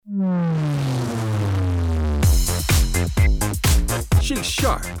Stay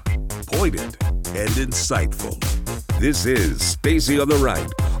sharp, pointed, and insightful. This is Stacy on the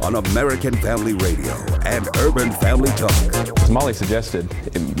Right on American Family Radio and Urban Family Talk. As Molly suggested,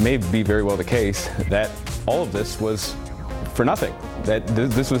 it may be very well the case that all of this was for nothing, that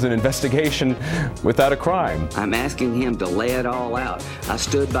this was an investigation without a crime. I'm asking him to lay it all out. I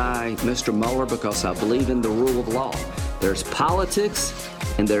stood by Mr. Mueller because I believe in the rule of law. There's politics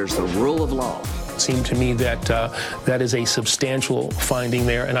and there's the rule of law. It seemed to me that that is a substantial finding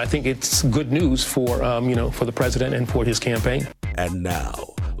there, and I think it's good news for for the president and for his campaign. And now,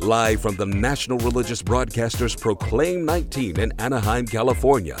 live from the National Religious Broadcasters Proclaim 19 in Anaheim,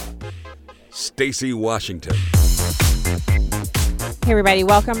 California, Stacy Washington. Hey everybody,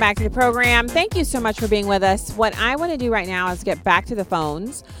 welcome back to the program. Thank you so much for being with us. What I want to do right now is get back to the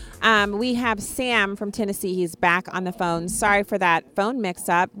phones. We have Sam from Tennessee. He's back on the phone. Sorry for that phone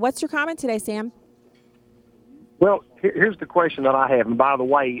mix-up. What's your comment today, Sam? Well, here's the question that I have. And by the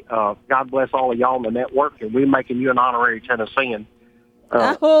way, God bless all of y'all on the network, and we're making you an honorary Tennessean.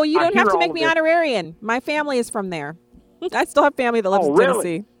 You don't have to make me honorarian. My family is from there. I still have family that lives in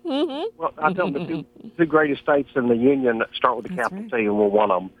Tennessee. Mm-hmm. Well, I tell them the two greatest states in the Union start with a capital T, and we're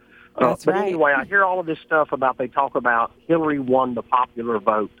one of them. But anyway, I hear all of this stuff about, they talk about Hillary won the popular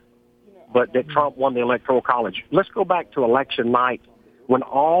vote, but that Trump won the Electoral College. Let's go back to election night when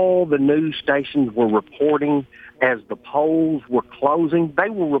all the news stations were reporting as the polls were closing. They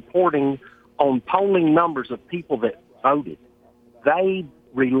were reporting on polling numbers of people that voted. They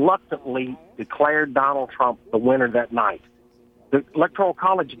reluctantly declared Donald Trump the winner that night. The Electoral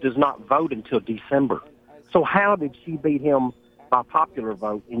College does not vote until December. So how did she beat him by popular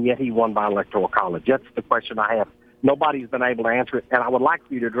vote, and yet he won by Electoral College? That's the question I have. Nobody's been able to answer it, and I would like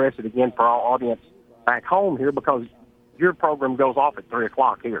for you to address it again for our audience back home here, because your program goes off at 3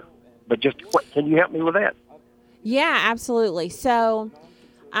 o'clock here. But can you help me with that? Yeah, absolutely. So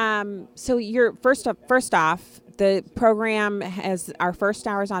you're first off, the program has our first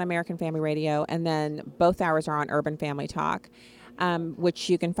hour is on American Family Radio, and then both hours are on Urban Family Talk, which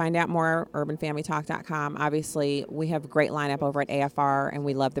you can find out more at urbanfamilytalk.com. Obviously, we have a great lineup over at AFR, and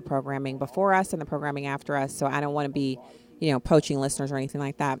we love the programming before us and the programming after us. So I don't want to be, poaching listeners or anything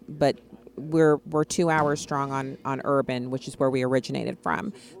like that. But we're 2 hours strong on Urban, which is where we originated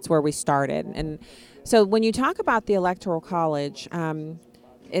from. It's where we started. And so when you talk about the Electoral College,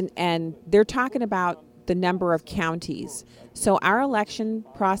 and they're talking about the number of counties. So our election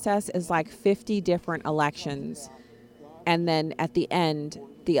process is like 50 different elections. And then at the end,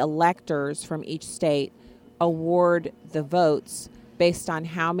 the electors from each state award the votes based on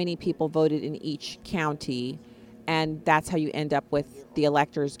how many people voted in each county. And that's how you end up with the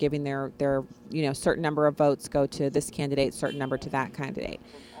electors giving their certain number of votes go to this candidate, certain number to that candidate.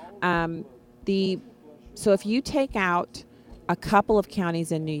 So if you take out a couple of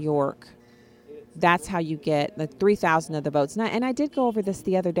counties in New York, that's how you get the 3,000 of the votes. And I did go over this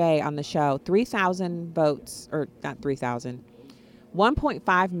the other day on the show. 3,000 votes, or not 3,000,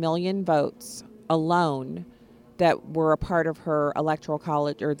 1.5 million votes alone that were a part of her Electoral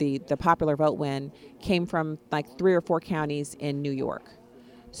College, or the popular vote win, came from like 3 or 4 counties in New York.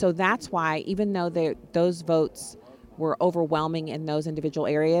 So that's why, even though those votes were overwhelming in those individual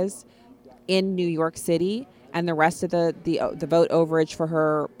areas, in New York City, and the rest of the vote overage for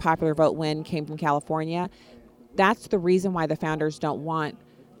her popular vote win came from California. That's the reason why the founders don't want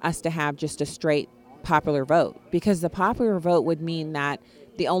us to have just a straight popular vote, because the popular vote would mean that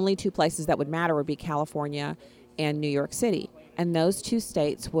the only 2 places that would matter would be California and New York City. And those 2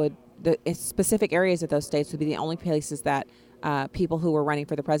 states the specific areas of those states would be the only places that people who were running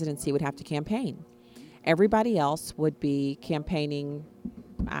for the presidency would have to campaign. Everybody else would be campaigning.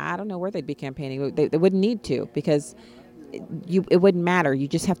 I don't know where they'd be campaigning. They wouldn't need to, because it wouldn't matter. You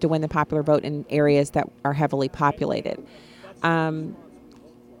just have to win the popular vote in areas that are heavily populated.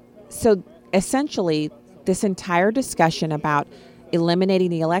 So essentially, this entire discussion about eliminating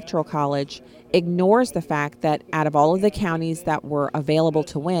the Electoral College ignores the fact that out of all of the counties that were available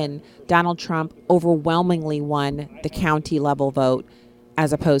to win, Donald Trump overwhelmingly won the county level vote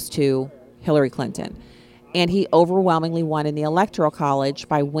as opposed to Hillary Clinton. And he overwhelmingly won in the Electoral College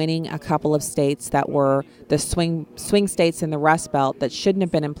by winning a couple of states that were the swing states in the Rust Belt that shouldn't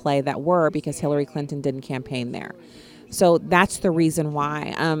have been in play, that were, because Hillary Clinton didn't campaign there. So that's the reason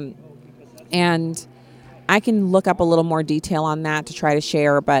why. And I can look up a little more detail on that to try to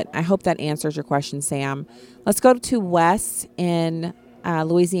share, but I hope that answers your question, Sam. Let's go to Wes in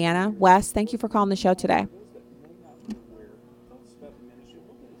Louisiana. Wes, thank you for calling the show today.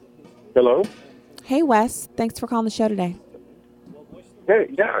 Hello. Hey, Wes. Thanks for calling the show today. Hey,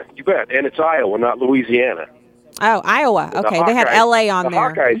 yeah, you bet. And it's Iowa, not Louisiana. Oh, Iowa. Okay, they had L.A. on there.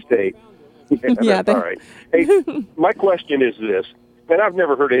 Hawkeye State. Yeah, all right. Hey, my question is this, and I've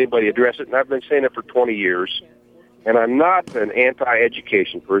never heard anybody address it, and I've been saying it for 20 years, and I'm not an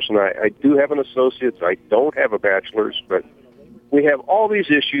anti-education person. I do have an associate's. I don't have a bachelor's, but we have all these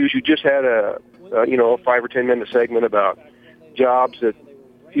issues. You just had a 5 or 10 minute segment about jobs that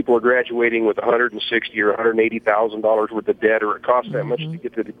people are graduating with $160,000 or $180,000 worth of debt, or it costs that much to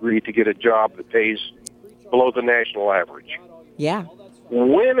get the degree to get a job that pays below the national average. Yeah.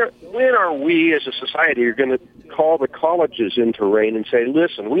 When are we as a society are going to call the colleges into rein and say,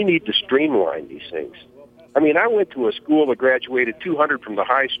 listen, we need to streamline these things? I mean, I went to a school that graduated 200 from the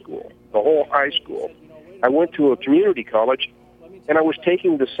high school, the whole high school. I went to a community college, and I was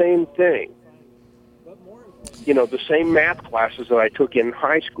taking the same thing. You know, the same math classes that I took in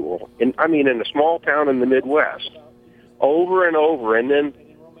high school, in a small town in the Midwest, over and over. And then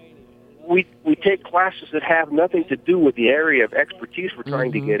we take classes that have nothing to do with the area of expertise we're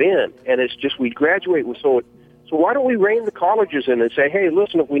trying to get in. And it's just we graduate with so why don't we rein the colleges in and say, hey,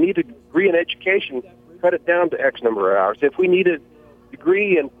 listen, if we need a degree in education, cut it down to X number of hours. If we need a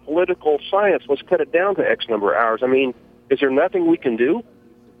degree in political science, let's cut it down to X number of hours. I mean, is there nothing we can do?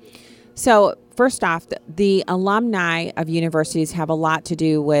 So first off, the alumni of universities have a lot to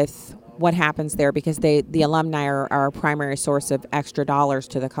do with what happens there, because the alumni are a primary source of extra dollars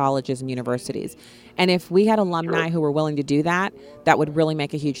to the colleges and universities. And if we had alumni who were willing to do that, that would really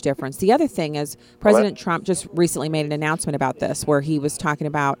make a huge difference. The other thing is President Trump just recently made an announcement about this, where he was talking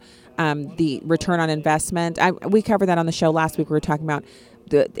about the return on investment. We covered that on the show last week. We were talking about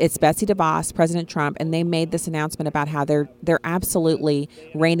it's Betsy DeVos, President Trump, and they made this announcement about how they're absolutely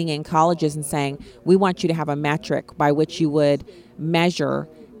reining in colleges and saying, we want you to have a metric by which you would measure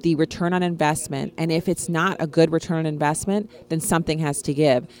the return on investment. And if it's not a good return on investment, then something has to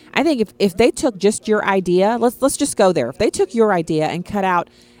give. I think if they took just your idea, let's just go there. If they took your idea and cut out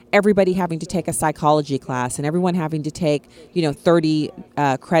everybody having to take a psychology class and everyone having to take, 30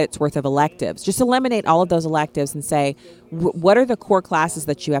 credits worth of electives, just eliminate all of those electives and say, what are the core classes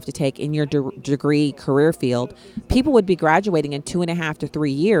that you have to take in your degree career field? People would be graduating in 2.5 to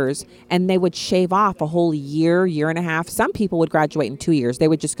 3 years, and they would shave off a whole year and a half. Some people would graduate in 2 years. They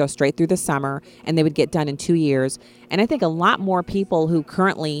would just go straight through the summer, and they would get done in 2 years. And I think a lot more people who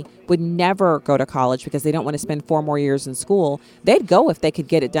currently would never go to college because they don't want to spend 4 more years in school, they'd go if they could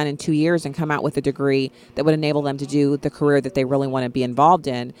get it done in 2 years and come out with a degree that would enable them to do the career that they really want to be involved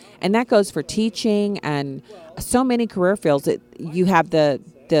in. And that goes for teaching and so many career fields. You have the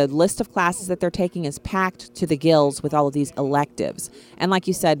list of classes that they're taking is packed to the gills with all of these electives. And like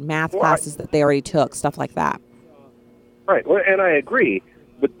you said, math classes that they already took, stuff like that. Right, well, and I agree.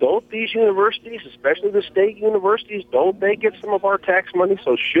 But don't these universities, especially the state universities, don't they get some of our tax money?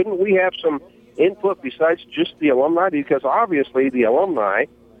 So shouldn't we have some input besides just the alumni? Because obviously the alumni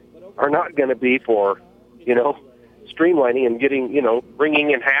are not going to be for, streamlining and getting, bringing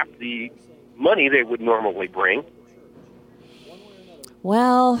in half the money they would normally bring.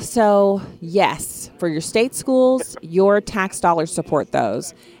 Well, so yes, for your state schools, your tax dollars support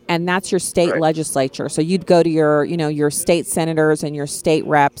those, and that's your state legislature. So you'd go to your state senators and your state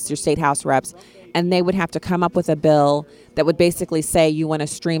reps, your state house reps, and they would have to come up with a bill that would basically say you want to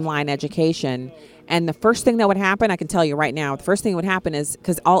streamline education. And the first thing that would happen, I can tell you right now, the first thing that would happen is,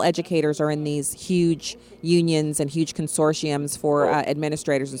 because all educators are in these huge unions and huge consortiums for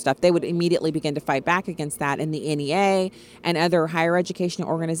administrators and stuff, they would immediately begin to fight back against that. And the NEA and other higher education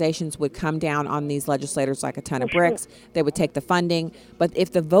organizations would come down on these legislators like a ton of bricks. They would take the funding. But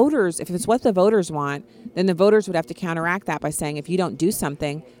if it's what the voters want, then the voters would have to counteract that by saying, if you don't do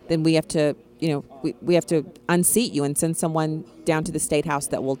something, then we have to we have to unseat you and send someone down to the state house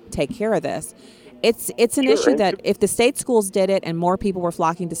that will take care of this. It's an issue that if the state schools did it and more people were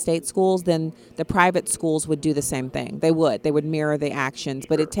flocking to state schools, then the private schools would do the same thing. They would mirror the actions,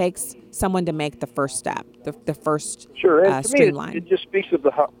 but it takes someone to make the first step, the first and to streamline. Me, it just speaks of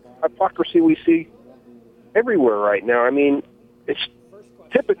the hypocrisy we see everywhere right now. I mean, it's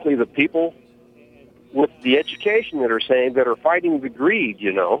typically the people with the education that are fighting the greed,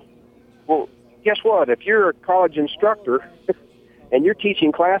 Well, guess what? If you're a college instructor and you're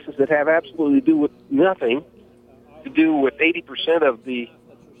teaching classes that have absolutely nothing to do with 80% of the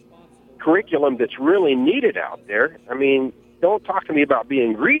curriculum that's really needed out there, I mean, don't talk to me about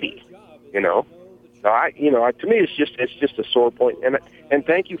being greedy, So to me, it's just a sore point. And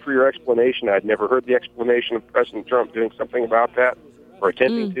thank you for your explanation. I'd never heard the explanation of President Trump doing something about that or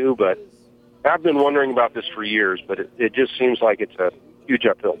attempting to, but I've been wondering about this for years, but it just seems like it's a huge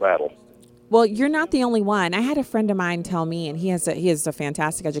uphill battle. Well, you're not the only one. I had a friend of mine tell me, and he has a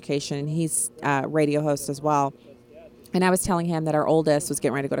fantastic education, and he's a radio host as well. And I was telling him that our oldest was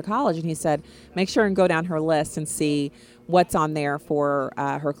getting ready to go to college, and he said, make sure and go down her list and see what's on there for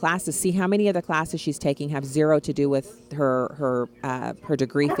her classes. See how many of the classes she's taking have zero to do with her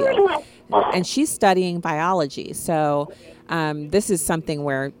degree field. And she's studying biology. So this is something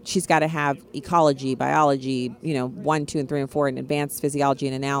where she's got to have ecology, biology, 1, 2, and 3, and 4, and advanced physiology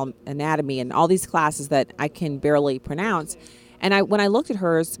and anatomy, and all these classes that I can barely pronounce. And when I looked at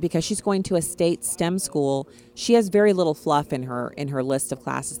hers, because she's going to a state STEM school, she has very little fluff in her list of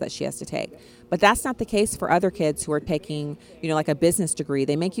classes that she has to take. But that's not the case for other kids who are taking, like a business degree.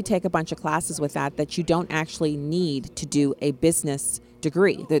 They make you take a bunch of classes with that you don't actually need to do a business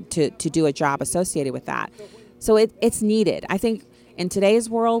degree, to do a job associated with that. So it's needed. I think in today's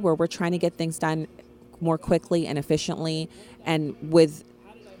world where we're trying to get things done more quickly and efficiently and with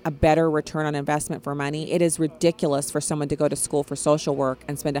a better return on investment for money, it is ridiculous for someone to go to school for social work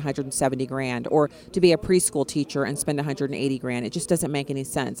and spend $170,000, or to be a preschool teacher and spend $180,000. It just doesn't make any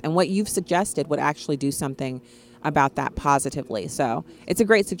sense. And what you've suggested would actually do something about that positively. So it's a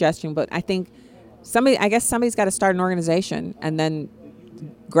great suggestion, but I think somebody's got to start an organization and then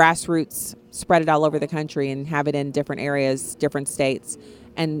grassroots spread it all over the country and have it in different areas, different states,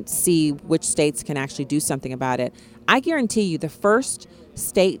 and see which states can actually do something about it. I guarantee you the first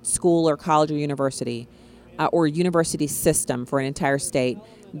state school or college or university or university system for an entire state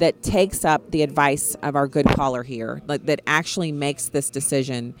that takes up the advice of our good caller here, that actually makes this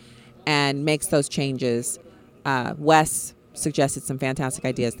decision and makes those changes. Wes suggested some fantastic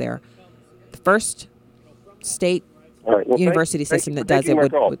ideas there. The first state university system that does it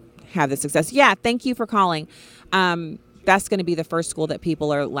would have the success. Yeah, thank you for calling. That's going to be the first school that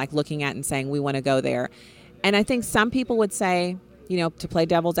people are looking at and saying, we want to go there. And I think some people would say, to play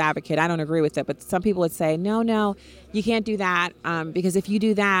devil's advocate, I don't agree with it, but some people would say, no, you can't do that, because if you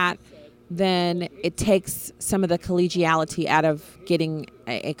do that, then it takes some of the collegiality out of getting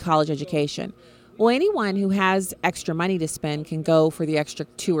a college education. Well, anyone who has extra money to spend can go for the extra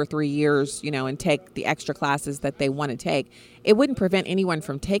 2 or 3 years, and take the extra classes that they want to take. It wouldn't prevent anyone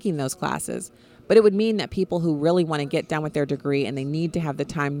from taking those classes, but it would mean that people who really want to get done with their degree and they need to have the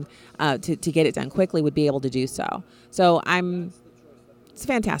time to get it done quickly would be able to do so. So it's a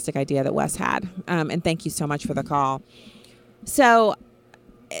fantastic idea that Wes had, and thank you so much for the call. So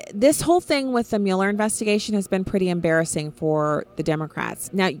this whole thing with the Mueller investigation has been pretty embarrassing for the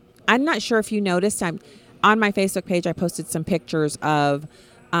Democrats. Now, I'm not sure if you noticed, on my Facebook page, I posted some pictures of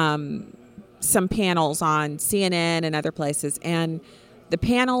some panels on CNN and other places, and the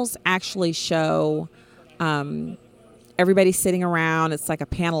panels actually show everybody sitting around. It's like a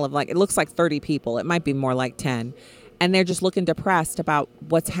panel of it looks like 30 people. It might be more like 10. And they're just looking depressed about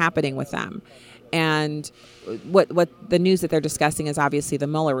what's happening with them. And what the news that they're discussing is obviously the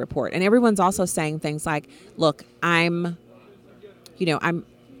Mueller report. And everyone's also saying things like, look, I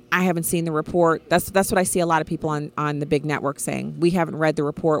haven't seen the report. That's what I see a lot of people on the big network saying. We haven't read the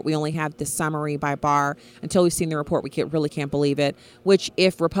report. We only have the summary by Barr. Until we've seen the report, we really can't believe it. Which,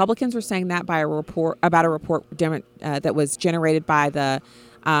 if Republicans were saying that about a report that was generated by the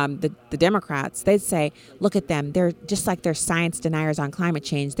Democrats, they'd say, look at them. They're just like they're science deniers on climate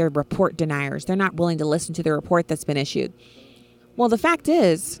change. They're report deniers. They're not willing to listen to the report that's been issued. Well, the fact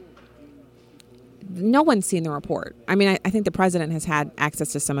is, no one's seen the report. I mean, I think the president has had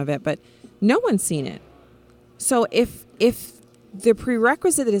access to some of it, but no one's seen it. So if the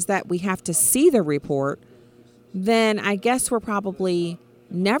prerequisite is that we have to see the report, then I guess we're probably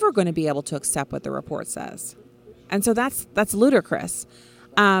never going to be able to accept what the report says. And so that's ludicrous.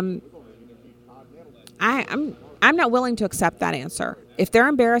 I'm not willing to accept that answer. If they're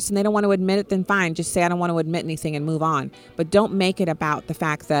embarrassed and they don't want to admit it, then fine. Just say, I don't want to admit anything and move on. But don't make it about the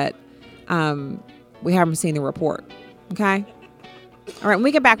fact that we haven't seen the report. Okay? All right, when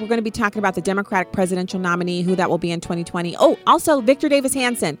we get back, we're going to be talking about the Democratic presidential nominee, who that will be in 2020. Oh, also Victor Davis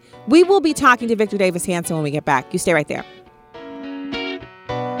Hanson. We will be talking to Victor Davis Hanson when we get back. You stay right there.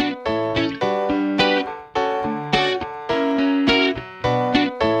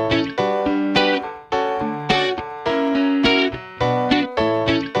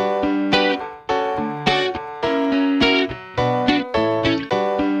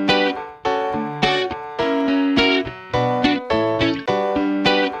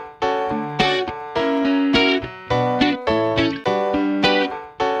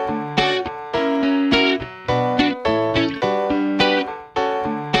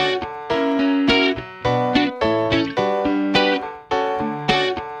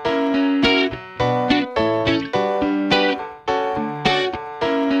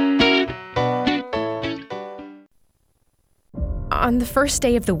 On the first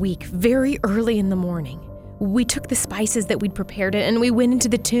day of the week, very early in the morning, We took the spices that we'd prepared and we went into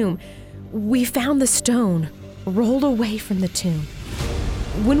the tomb. We found the stone rolled away from the tomb.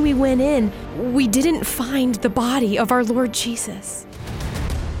 When we went in, we didn't find the body of our Lord Jesus.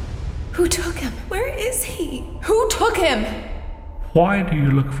 Who took him? Where is he? Who took him? Why do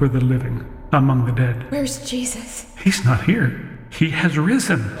you look for the living among the dead? Where's Jesus? He's not here. He has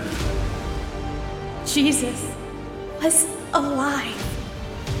risen. Jesus was alive.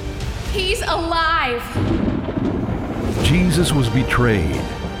 He's alive. Jesus was betrayed,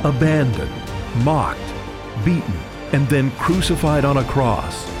 abandoned, mocked, beaten, and then crucified on a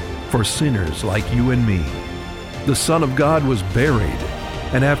cross for sinners like you and me. The Son of God was buried,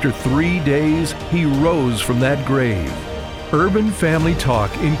 and after 3 days, he rose from that grave. Urban Family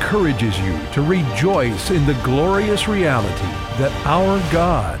Talk encourages you to rejoice in the glorious reality that our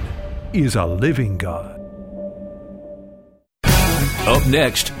God is a living God. Up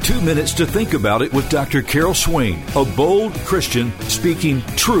next, 2 minutes to think about it with Dr. Carol Swain, a bold Christian speaking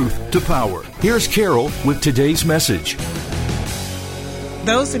truth to power. Here's Carol with today's message.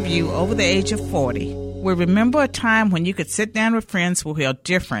 Those of you over the age of 40 will remember a time when you could sit down with friends who held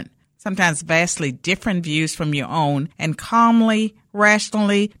different, sometimes vastly different views from your own, and calmly,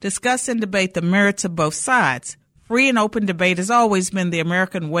 rationally discuss and debate the merits of both sides. Free and open debate has always been the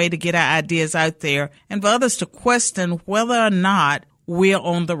American way to get our ideas out there and for others to question whether or not we're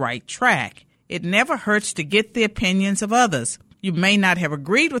on the right track. It never hurts to get the opinions of others. You may not have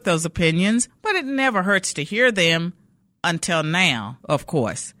agreed with those opinions, but it never hurts to hear them. Until now, of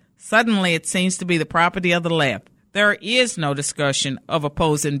course. Suddenly it seems to be the property of the left. There is no discussion of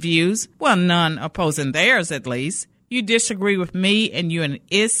opposing views. Well, none opposing theirs, at least. You disagree with me and you're an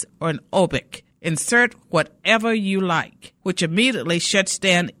is or an obic. Insert whatever you like, which immediately shuts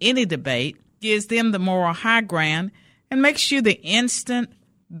down any debate, gives them the moral high ground, and makes you the instant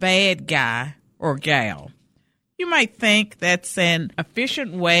bad guy or gal. You might think that's an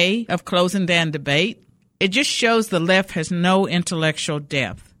efficient way of closing down debate. It just shows the left has no intellectual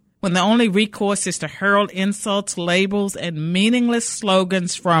depth. When the only recourse is to hurl insults, labels, and meaningless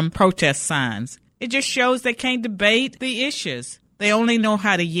slogans from protest signs. It just shows they can't debate the issues. They only know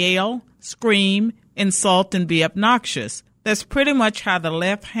how to yell, scream, insult, and be obnoxious. That's pretty much how the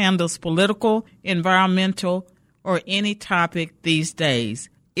left handles political, environmental, or any topic these days.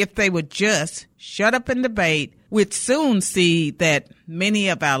 If they would just shut up and debate, we'd soon see that many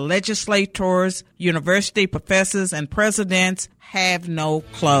of our legislators, university professors, and presidents have no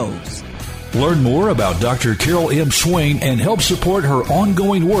clothes. Learn more about Dr. Carol M. Swain and help support her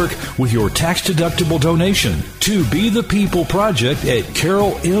ongoing work with your tax-deductible donation to Be the People Project at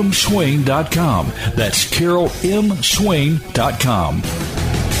CarolMSwain.com. That's CarolMSwain.com.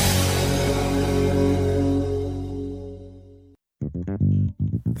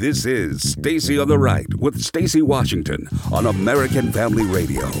 This is Stacy on the Right with Stacy Washington on American Family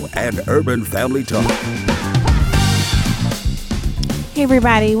Radio and Urban Family Talk. Hey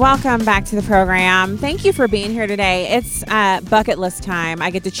everybody, welcome back to the program. Thank you for being here today. It's bucket list time.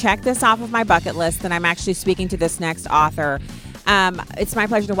 I get to check this off of my bucket list, and I'm actually speaking to this next author. It's my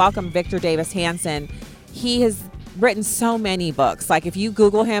pleasure to welcome Victor Davis Hanson. He has written so many books. Like if you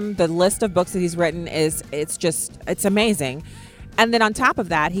Google him, the list of books that he's written it's amazing. And then on top of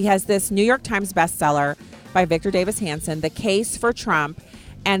that, he has this New York Times bestseller by Victor Davis Hanson, The Case for Trump.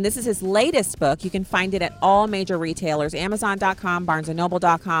 And this is his latest book. You can find it at all major retailers, Amazon.com,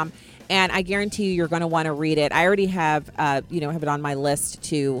 BarnesandNoble.com. And I guarantee you're going to want to read it. I already have it on my list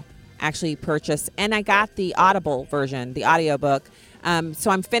to actually purchase. And I got the Audible version, the audiobook.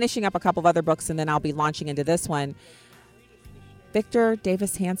 So I'm finishing up a couple of other books, and then I'll be launching into this one. Victor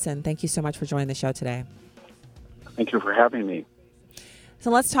Davis Hanson, thank you so much for joining the show today. Thank you for having me. So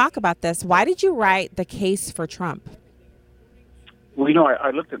let's talk about this. Why did you write The Case for Trump? Well,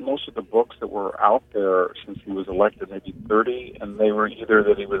 I looked at most of the books that were out there since he was elected, maybe 30, and they were either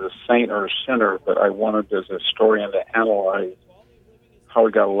that he was a saint or a sinner, but I wanted as a historian to analyze how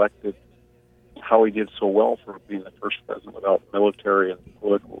he got elected, how he did so well for being the first president without military and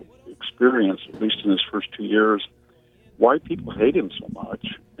political experience, at least in his first 2 years, why people hate him so much,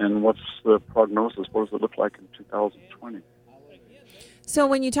 and what's the prognosis, what does it look like in 2020? So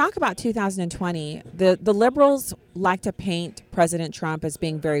when you talk about 2020, the liberals like to paint President Trump as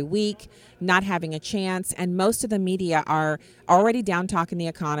being very weak, not having a chance, and most of the media are already down talking the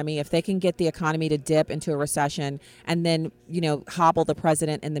economy. If they can get the economy to dip into a recession and then, hobble the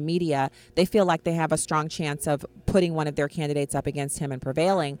president and the media, they feel like they have a strong chance of putting one of their candidates up against him and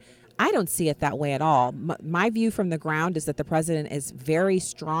prevailing. I don't see it that way at all. My view from the ground is that the president is very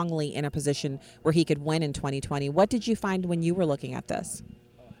strongly in a position where he could win in 2020. What did you find when you were looking at this?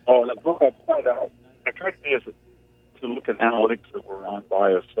 Oh, in the book I point out tried to look at analytics that were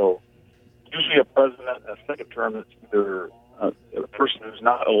non-biased. So usually a president, a second term, it's either a person who's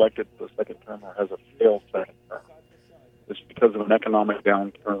not elected to the second term or has a failed second term. It's because of an economic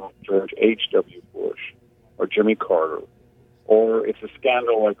downturn of George H.W. Bush or Jimmy Carter, or it's a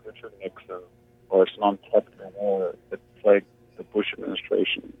scandal like Richard Nixon, or it's an unpopular war that plagued the Bush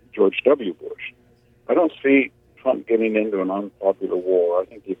administration, George W. Bush. I don't see Trump getting into an unpopular war. I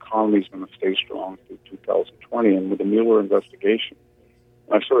think the economy is going to stay strong through 2020, and with the Mueller investigation,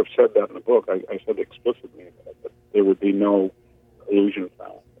 and I sort of said that in the book. I said explicitly that there would be no collusion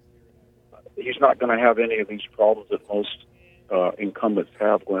found. He's not going to have any of these problems that most incumbents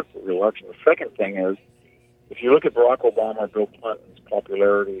have going for re-election. The second thing is, if you look at Barack Obama or Bill Clinton's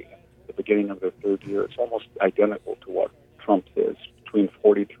popularity at the beginning of their third year, it's almost identical to what Trump's is, between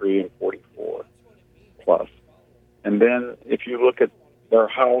 43 and 44 plus. And then if you look at their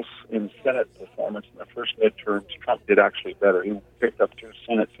House and Senate performance in the first midterms, Trump did actually better. He picked up 2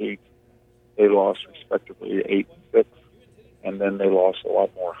 Senate seats. They lost respectively 8 and 6, and then they lost a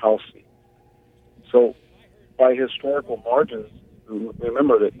lot more House seats. So by historical margins,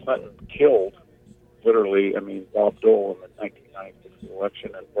 remember that Clinton killed, literally, Bob Dole in the 1996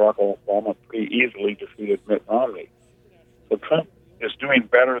 election, and Barack Obama pretty easily defeated Mitt Romney. So Trump is doing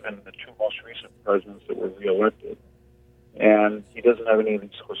better than the 2 most recent presidents that were reelected. And he doesn't have any of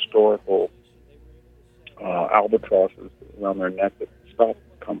these historical albatrosses around their neck that stop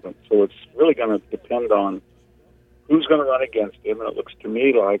incumbents. So it's really going to depend on who's going to run against him. And it looks to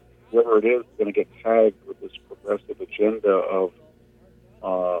me like whoever it is going to get tagged with this progressive agenda of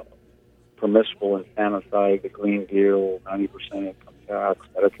permissible infanticide, the Green Deal, 90% income tax,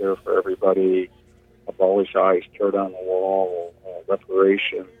 Medicare for everybody, abolish ICE, tear down the wall,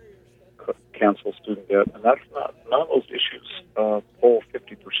 reparation, cancel student debt, and that's not, none of those issues poll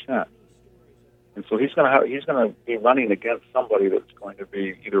 50%. And so he's going to be running against somebody that's going to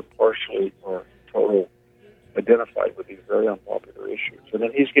be either partially or total identified with these very unpopular issues. And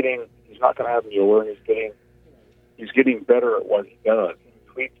then he's not going to have Mueller, and he's getting better at what he does. He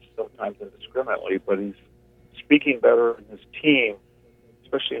tweets sometimes indiscriminately, but he's speaking better, and his team,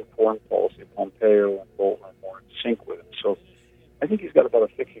 especially in foreign policy, Pompeo and Bolton, are more in sync with him. So I think he's got about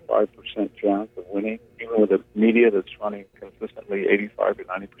a 65% chance of winning, even with a media that's running consistently 85 to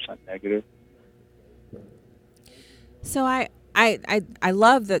 90% negative. So I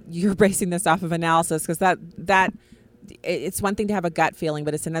love that you're basing this off of analysis, because that it's one thing to have a gut feeling,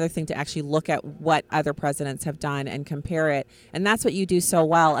 but it's another thing to actually look at what other presidents have done and compare it. And that's what you do so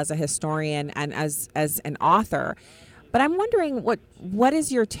well as a historian and as an author. But I'm wondering what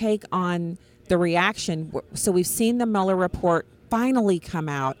is your take on the reaction? So we've seen the Mueller report finally come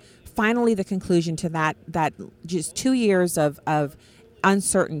out, finally the conclusion to that just 2 years of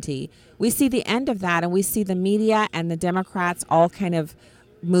uncertainty. We see the end of that, and we see the media and the Democrats all kind of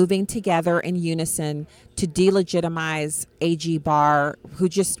moving together in unison to delegitimize A.G. Barr, who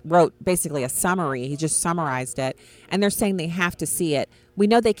just wrote basically a summary. He just summarized it, and they're saying they have to see it. We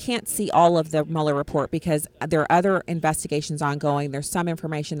know they can't see all of the Mueller report because there are other investigations ongoing. There's some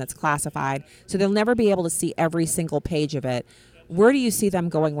information that's classified, so they'll never be able to see every single page of it. Where do you see them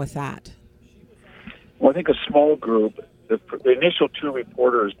going with that? Well, I think a small group, the initial 2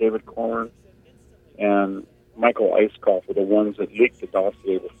 reporters, David Corn and Michael Eiskopf, were the ones that leaked the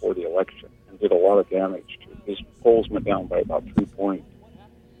dossier before the election and did a lot of damage to it. His polls went down by about 3 points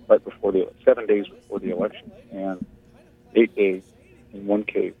right before 7 days before the election, and 8 days in one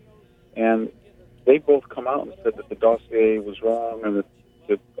case. And they both come out and said that the dossier was wrong and that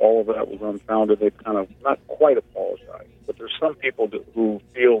all of that was unfounded. They've kind of not quite apologized, but there's some people who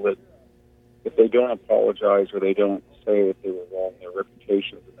feel that if they don't apologize or they don't say that they were wrong, their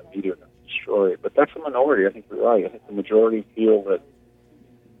reputations in the media are going to destroy it. But that's a minority. I think you're right. I think the majority feel that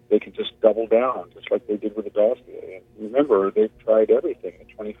they can just double down, just like they did with the dossier. And remember, they've tried everything: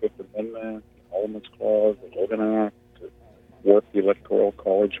 the 25th Amendment, the Elements Clause, the Logan Act, to warp the Electoral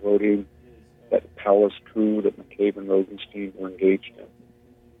College voting, that palace coup that McCabe and Rosenstein were engaged in.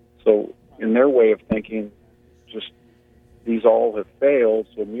 So in their way of thinking, just these all have failed,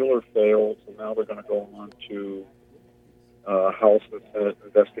 so Mueller failed, so now they're going to go on to House and Senate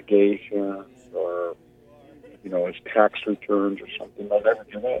investigations or, his tax returns or something. They'll never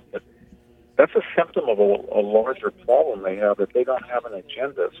do that. But that's a symptom of a larger problem they have, that they don't have an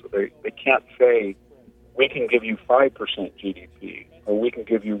agenda. So they can't say, we can give you 5% GDP, or we can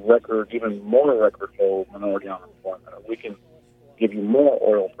give you even more record low minority unemployment, or we can give you more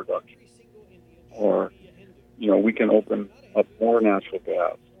oil production, or we can open up more natural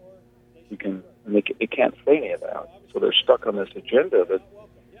gas. They can't say any of that. So they're stuck on this agenda that,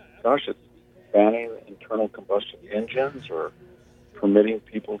 gosh, banning internal combustion engines or permitting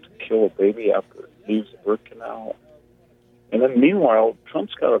people to kill a baby after it leaves the birth canal. And then meanwhile,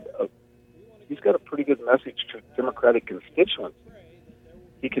 Trump's got he's got a pretty good message to Democratic constituents.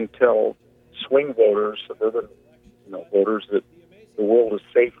 He can tell swing voters, suburban voters, that the world is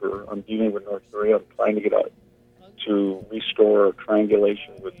safer. I'm dealing with North Korea. I'm trying to get out to restore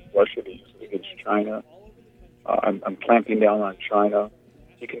triangulation with Russia to use it against China. I'm clamping down on China.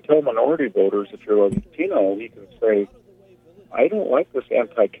 You can tell minority voters, if you're a Latino, you can say, I don't like this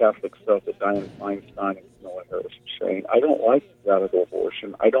anti-Catholic stuff that Dianne Feinstein and Kamala Harris are saying. I don't like radical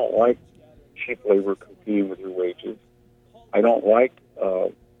abortion. I don't like cheap labor competing with your wages. I don't like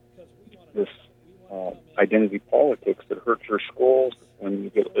this identity politics that hurts your schools. When you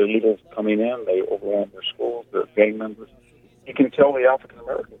get illegals coming in, they overwhelm their schools. They're gang members. You can tell the African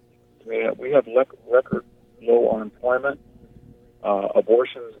Americans. I mean, we have record low unemployment.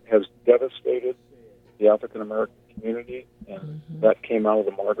 Abortion has devastated the African American community, and that came out of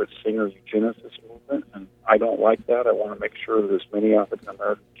the Margaret Sanger eugenicist movement. And I don't like that. I want to make sure that as many African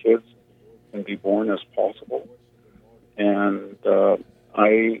American kids can be born as possible. And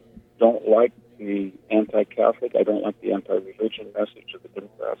I don't like the anti-Catholic. I don't like the anti-religion message of the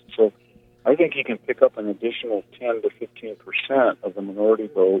Democrats. So I think he can pick up an additional 10 to 15% of the minority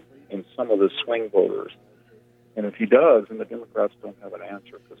vote in some of the swing voters. And if he does, then the Democrats don't have an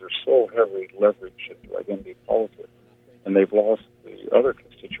answer because they're so heavily leveraged into identity politics, and they've lost the other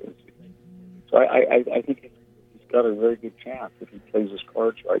constituencies. So I think he's got a very good chance if he plays his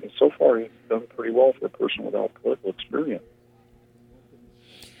cards right. And so far, he's done pretty well for a person without political experience.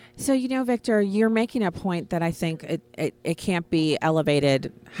 So, Victor, you're making a point that I think it can't be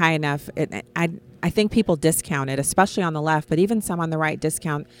elevated high enough. I think people discount it, especially on the left, but even some on the right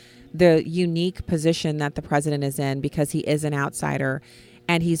discount the unique position that the president is in because he is an outsider,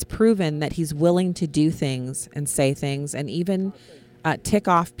 and he's proven that he's willing to do things and say things and even tick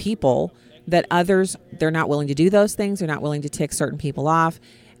off people that others, they're not willing to do those things. They're not willing to tick certain people off.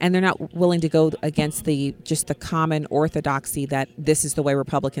 And they're not willing to go against the common orthodoxy that this is the way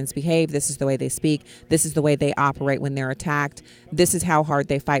Republicans behave, this is the way they speak, this is the way they operate when they're attacked, this is how hard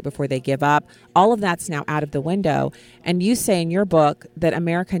they fight before they give up. All of that's now out of the window. And you say in your book that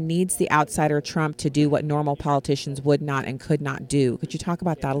America needs the outsider Trump to do what normal politicians would not and could not do. Could you talk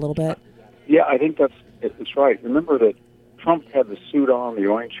about that a little bit? Yeah, I think it's right. Remember that Trump had the suit on, the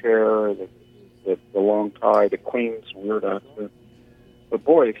orange hair, the long tie, the Queen's weird accent. But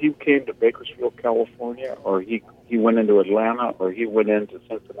boy, if he came to Bakersfield, California, or he went into Atlanta, or he went into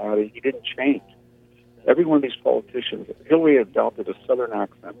Cincinnati, he didn't change. Every one of these politicians, Hillary adopted a Southern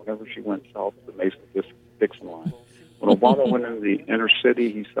accent whenever she went south of the Mason-Dixon line. When Obama went into the inner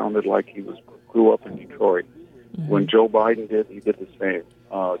city, he sounded like he grew up in Detroit. When Joe Biden did, he did the same.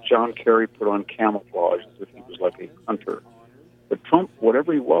 John Kerry put on camouflage as if he was like a hunter. But Trump,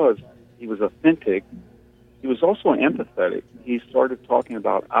 whatever he was authentic. He was also empathetic. He started talking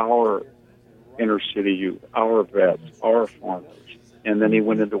about our inner city youth, our vets, our farmers. And then he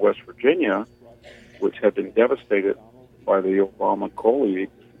went into West Virginia, which had been devastated by the Obama coal leak.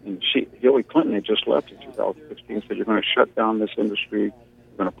 And Hillary Clinton had just left in 2016, said, you're going to shut down this industry.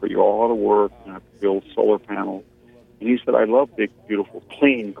 We're going to put you all out of work. You're going to build solar panels. And he said, I love big, beautiful,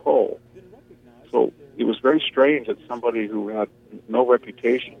 clean coal. So it was very strange that somebody who had no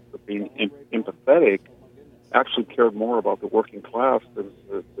reputation for being empathetic actually cared more about the working class than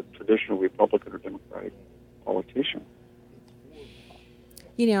the traditional Republican or Democratic politician.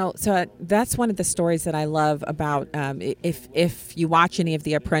 So that's one of the stories that I love about if you watch any of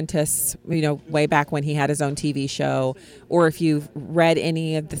The Apprentice, way back when he had his own TV show, or if you've read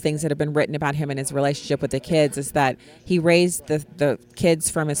any of the things that have been written about him and his relationship with the kids, is that he raised the kids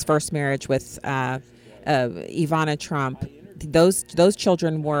from his first marriage with Ivana Trump. Those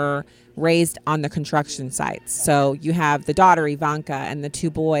children were raised on the construction sites. So you have the daughter, Ivanka, and the two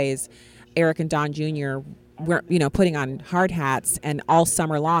boys, Eric and Don Jr., were, putting on hard hats, and all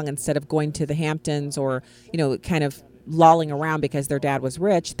summer long, instead of going to the Hamptons or, kind of lolling around because their dad was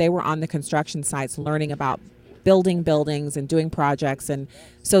rich, they were on the construction sites learning about building buildings and doing projects. And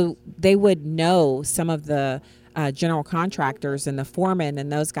so they would know some of the general contractors and the foremen and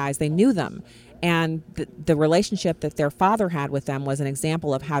those guys. They knew them. And the relationship that their father had with them was an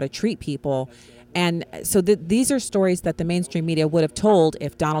example of how to treat people. And so these are stories that the mainstream media would have told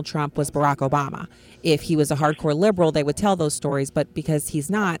if Donald Trump was Barack Obama. If he was a hardcore liberal, they would tell those stories. But because he's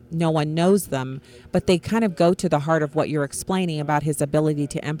not, no one knows them. But they kind of go to the heart of what you're explaining about his ability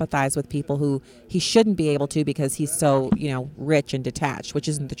to empathize with people who he shouldn't be able to because he's so, rich and detached, which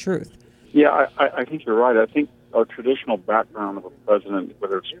isn't the truth. Yeah, I think you're right. I think our traditional background of a president,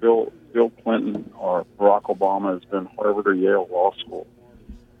 whether it's Bill Clinton or Barack Obama, has been Harvard or Yale Law School.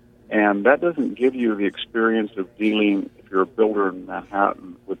 And that doesn't give you the experience of dealing, if you're a builder in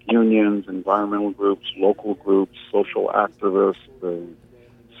Manhattan, with unions, environmental groups, local groups, social activists, the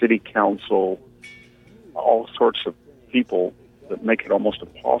city council, all sorts of people that make it almost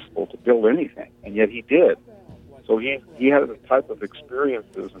impossible to build anything. And yet he did. So he had the type of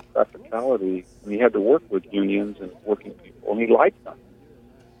experiences and practicality, and he had to work with unions and working people, and he liked them.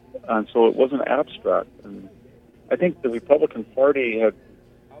 And so it wasn't abstract. And I think the Republican Party had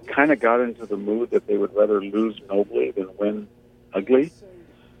kind of got into the mood that they would rather lose nobly than win ugly.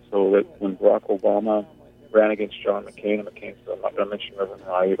 So that when Barack Obama ran against John McCain, and McCain said, I'm not going to mention Reverend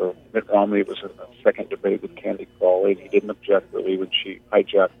Wright, or Mitt Romney was in the second debate with Candy Crawley, and he didn't object really when she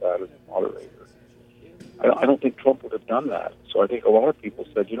hijacked that as a moderator. I don't think Trump would have done that. So I think a lot of people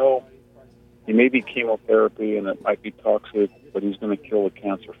said, you know, he may be chemotherapy and it might be toxic, but he's going to kill the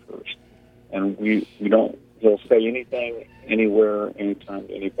cancer first. And we don't, he'll say anything, anywhere, anytime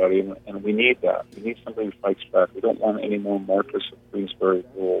to anybody, and we need that. We need somebody who fights back. We don't want any more Marcus of Queensbury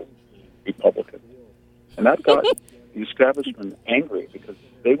rule Republicans. And that got the establishment angry because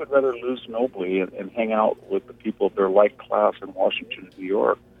they would rather lose nobly and hang out with the people of their like class in Washington and New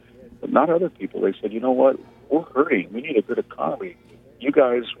York, but not other people. They said, you know what, we're hurting. We need a good economy. You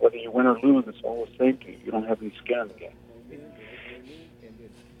guys, whether you win or lose, it's all the same to you. You don't have any skin in the game.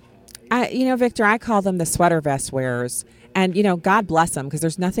 Victor, I call them the sweater vest wearers. And, God bless them, because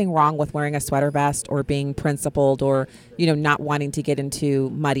there's nothing wrong with wearing a sweater vest or being principled or, not wanting to get into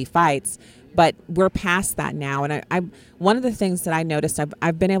muddy fights. But we're past that now. And I one of the things that I noticed,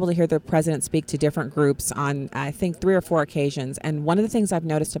 I've been able to hear the president speak to different groups on, I think, 3 or 4 occasions. And one of the things I've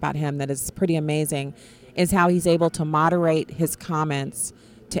noticed about him that is pretty amazing is how he's able to moderate his comments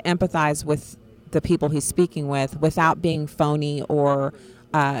to empathize with the people he's speaking with without being phony or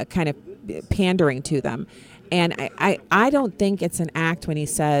kind of pandering to them. And I don't think it's an act when he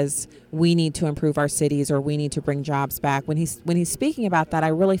says we need to improve our cities or we need to bring jobs back. When he's speaking about that, I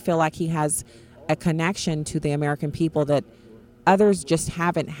really feel like he has a connection to the American people that others just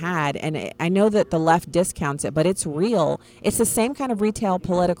haven't had. And I know that the left discounts it, but it's real. It's the same kind of retail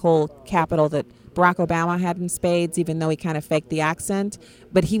political capital that Barack Obama had in spades, even though he kind of faked the accent.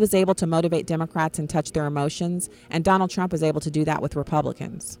 But he was able to motivate Democrats and touch their emotions. And Donald Trump was able to do that with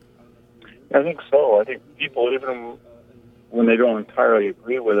Republicans. I think so. I think people, even when they don't entirely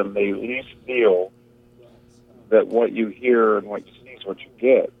agree with him, they at least feel that what you hear and what you see is what you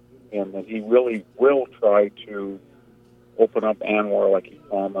get, and that he really will try to open up ANWR like he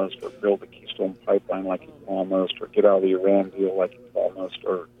promised, or build the Keystone Pipeline like he promised, or get out of the Iran deal like he promised,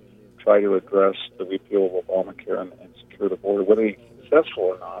 or try to address the repeal of Obamacare and secure the border. Whether he's successful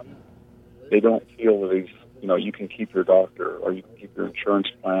or not, they don't feel that he's, you can keep your doctor, or you can keep your insurance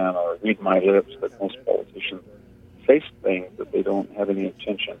plan, or read my lips, that most politicians say things that they don't have any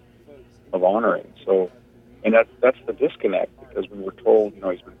intention of honoring. So, and that's the disconnect, because we were told, he's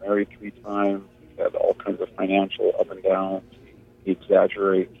been married 3 times, he's had all kinds of financial up and downs, he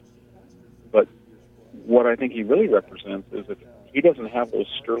exaggerates. But what I think he really represents is that he doesn't have those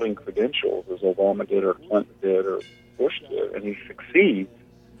sterling credentials as Obama did, or Clinton did, or Bush did, and he succeeds,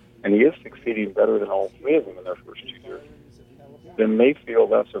 and he is succeeding better than all 3 of them in their first 2 years, then they feel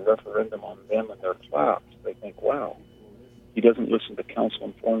that's a referendum on them and their class. They think, wow, he doesn't listen to Council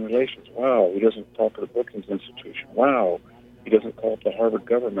on Foreign Relations. Wow, he doesn't talk to the Brookings Institution. Wow, he doesn't call up the Harvard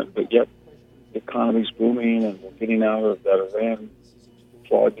government, but yet the economy's booming and we're getting out of that Iran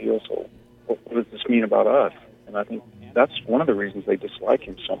fraud deal. So what does this mean about us? And I think that's one of the reasons they dislike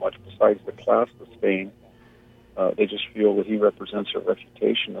him so much, besides the class disdain. They just feel that he represents a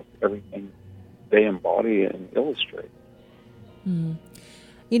refutation of everything they embody and illustrate.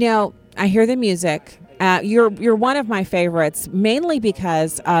 I hear the music. You're one of my favorites, mainly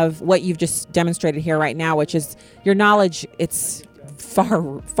because of what you've just demonstrated here right now, which is your knowledge. It's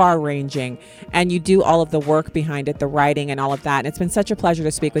far-ranging, and you do all of the work behind it, the writing and all of that. And it's been such a pleasure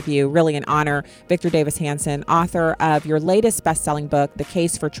to speak with you. Really an honor. Victor Davis Hanson, author of your latest best-selling book, The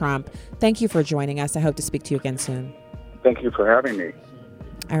Case for Trump. Thank you for joining us. I hope to speak to you again soon. Thank you for having me.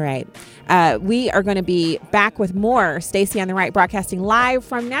 All right. We are going to be back with more Stacy on the Right, broadcasting live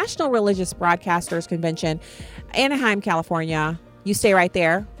from National Religious Broadcasters Convention, Anaheim, California. You stay right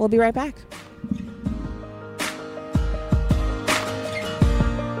there. We'll be right back.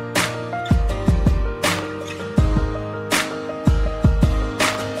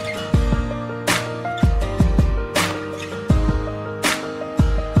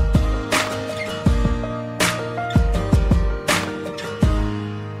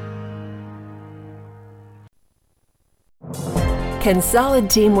 Can solid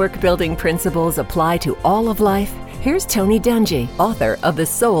teamwork building principles apply to all of life? Here's Tony Dungy, author of The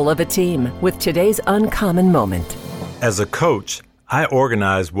Soul of a Team, with today's uncommon moment. As a coach, I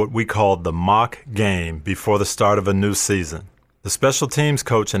organized what we called the mock game before the start of a new season. The special teams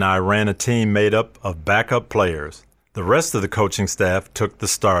coach and I ran a team made up of backup players. The rest of the coaching staff took the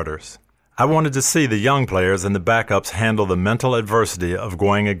starters. I wanted to see the young players and the backups handle the mental adversity of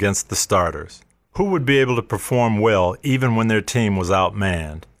going against the starters. Who would be able to perform well even when their team was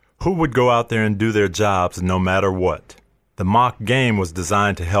outmanned? Who would go out there and do their jobs no matter what? The mock game was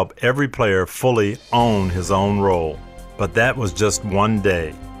designed to help every player fully own his own role. But that was just one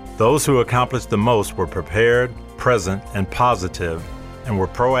day. Those who accomplished the most were prepared, present, and positive, and were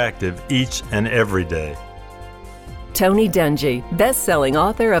proactive each and every day. Tony Dungy, best-selling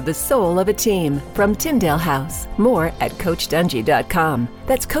author of The Soul of a Team, from Tyndale House. More at CoachDungy.com.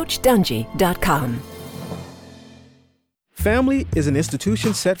 That's CoachDungy.com. Family is an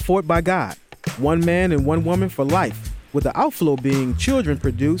institution set forth by God, one man and one woman for life, with the outflow being children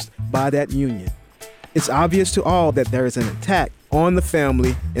produced by that union. It's obvious to all that there is an attack on the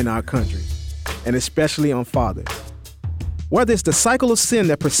family in our country, and especially on fathers. Whether it's the cycle of sin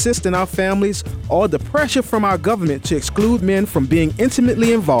that persists in our families or the pressure from our government to exclude men from being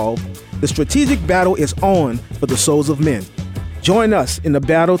intimately involved, the strategic battle is on for the souls of men. Join us in the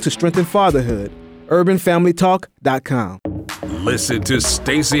battle to strengthen fatherhood. UrbanFamilyTalk.com. Listen to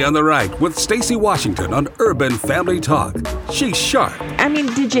Stacy on the Right with Stacy Washington on Urban Family Talk. She's sharp. I mean,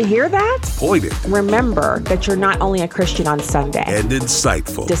 did you hear that? Pointed. Remember that you're not only a Christian on Sunday. And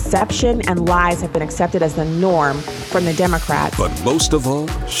insightful. Deception and lies have been accepted as the norm from the Democrats. But most of all,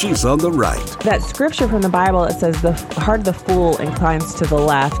 she's on the right. That scripture from the Bible, it says the heart of the fool inclines to the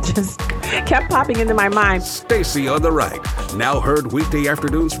left, just kept popping into my mind. Stacy on the Right. Now heard weekday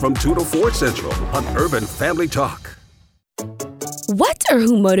afternoons from 2 to 4 Central on Urban Family Talk. What or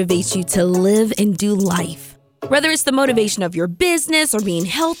who motivates you to live and do life? Whether it's the motivation of your business or being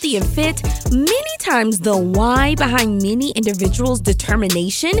healthy and fit, many times the why behind many individuals'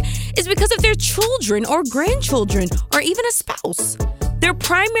 determination is because of their children or grandchildren or even a spouse. Their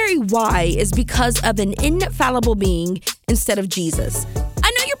primary why is because of an infallible being instead of Jesus.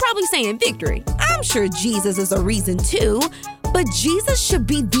 I know you're probably saying victory. I'm sure Jesus is a reason too, but Jesus should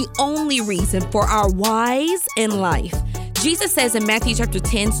be the only reason for our whys in life. Jesus says in Matthew chapter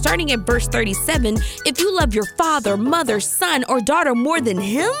 10, starting at verse 37, if you love your father, mother, son, or daughter more than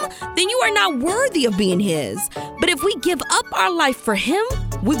him, then you are not worthy of being his. But if we give up our life for him,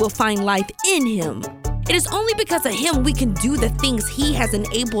 we will find life in him. It is only because of him we can do the things he has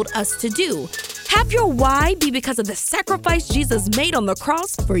enabled us to do. Have your why be because of the sacrifice Jesus made on the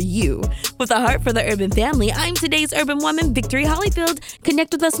cross for you. With a heart for the urban family, I'm today's urban woman, Victory Hollyfield.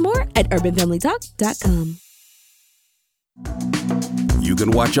 Connect with us more at UrbanFamilyTalk.com. You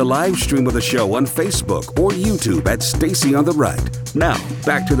can watch a live stream of the show on Facebook or YouTube at Stacy on the Right. Now,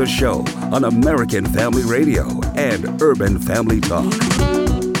 back to the show on American Family Radio and Urban Family Talk.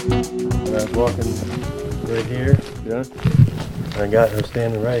 When I was walking right here, I got her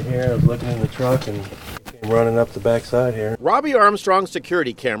standing right here. I was looking in the truck and came running up the backside here. Robbie Armstrong's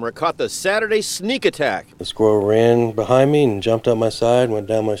security camera caught the Saturday sneak attack. The squirrel ran behind me and jumped up my side, went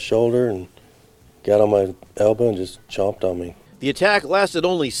down my shoulder, and got on my elbow and just chomped on me. The attack lasted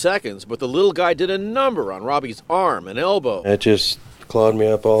only seconds, but the little guy did a number on Robbie's arm and elbow. It just clawed me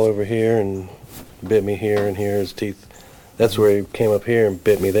up all over here and bit me here and here. His teeth, that's where he came up here and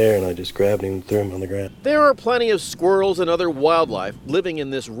bit me there, and I just grabbed him and threw him on the ground. There are plenty of squirrels and other wildlife living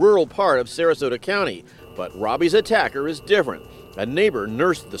in this rural part of Sarasota County, but Robbie's attacker is different. A neighbor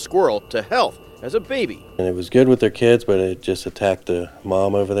nursed the squirrel to health as a baby. And it was good with their kids, but it just attacked the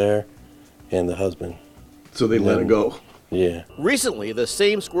mom over there and the husband. So they let it go? Yeah. Recently, the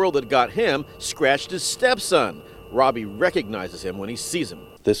same squirrel that got him scratched his stepson. Robbie recognizes him when he sees him.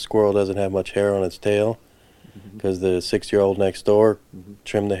 This squirrel doesn't have much hair on its tail because the 6-year-old next door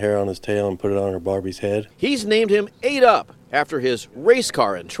trimmed the hair on his tail and put it on her Barbie's head. He's named him 8-Up after his race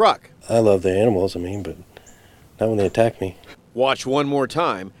car and truck. I love the animals, but not when they attack me. Watch one more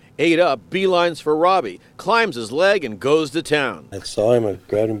time. 8-Up beelines for Robbie, climbs his leg and goes to town. I saw him, I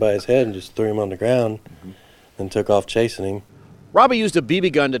grabbed him by his head and just threw him on the ground and took off chasing him. Robbie used a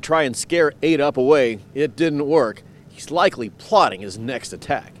BB gun to try and scare 8-Up away. It didn't work. He's likely plotting his next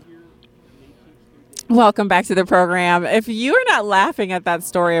attack. Welcome back to the program. If you are not laughing at that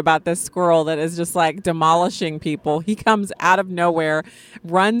story about this squirrel that is just like demolishing people, he comes out of nowhere,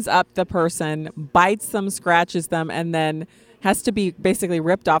 runs up the person, bites them, scratches them, and then has to be basically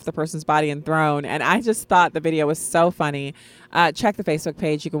ripped off the person's body and thrown. And I just thought the video was so funny. Check the Facebook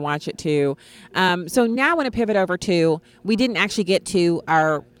page. You can watch it too. So now I want to pivot over to, we didn't actually get to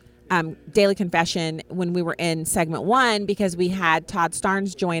our daily confession when we were in segment 1 because we had Todd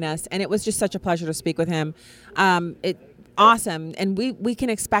Starnes join us, and it was just such a pleasure to speak with him. Awesome. And we can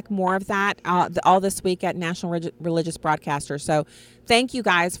expect more of that all this week at National Religious Broadcaster. So thank you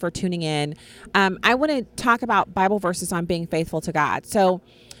guys for tuning in. I want to talk about Bible verses on being faithful to God. So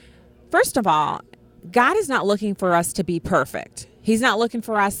first of all, God is not looking for us to be perfect. He's not looking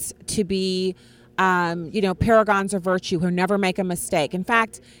for us to be paragons of virtue who never make a mistake. In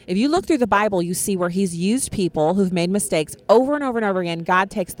fact, if you look through the Bible, you see where he's used people who've made mistakes over and over and over again.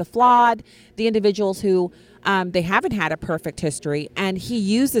 God takes the flawed, the individuals who they haven't had a perfect history, and he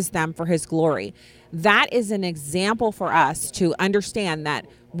uses them for his glory. That is an example for us to understand that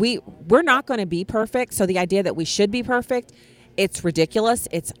we're not going to be perfect. So the idea that we should be perfect, it's ridiculous.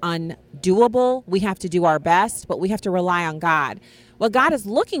 It's undoable. We have to do our best, but we have to rely on God. What God is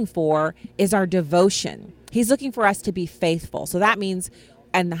looking for is our devotion. He's looking for us to be faithful. So that means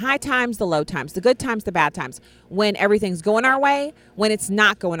in the high times, the low times, the good times, the bad times, when everything's going our way, when it's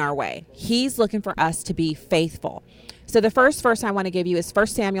not going our way. He's looking for us to be faithful. So the first verse I want to give you is 1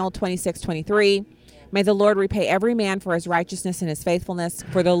 Samuel 26:23. May the Lord repay every man for his righteousness and his faithfulness.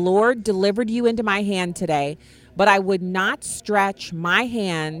 For the Lord delivered you into my hand today, but I would not stretch my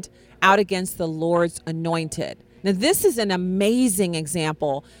hand out against the Lord's anointed. Now, this is an amazing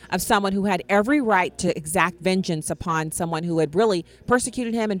example of someone who had every right to exact vengeance upon someone who had really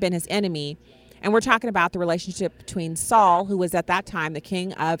persecuted him and been his enemy. And we're talking about the relationship between Saul, who was at that time the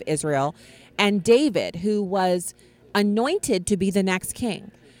king of Israel, and David, who was anointed to be the next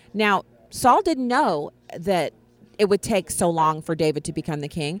king. Now, Saul didn't know that it would take so long for David to become the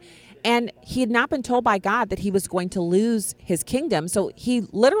king. And he had not been told by God that he was going to lose his kingdom. So he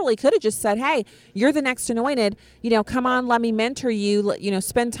literally could have just said, hey, you're the next anointed, come on, let me mentor you,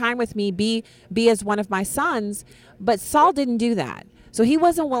 spend time with me, be as one of my sons. But Saul didn't do that. So he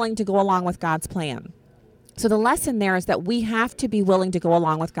wasn't willing to go along with God's plan. So the lesson there is that we have to be willing to go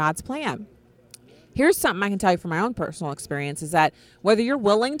along with God's plan. Here's something I can tell you from my own personal experience is that whether you're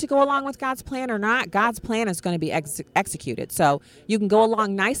willing to go along with God's plan or not, God's plan is going to be executed. So you can go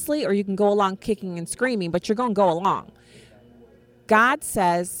along nicely or you can go along kicking and screaming, but you're going to go along. God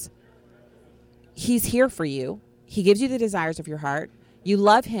says he's here for you. He gives you the desires of your heart. You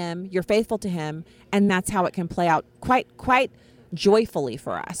love him. You're faithful to him. And that's how it can play out quite joyfully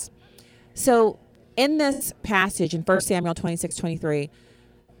for us. So in this passage in 1 Samuel 26:23,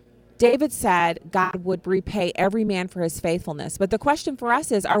 David said God would repay every man for his faithfulness. But the question for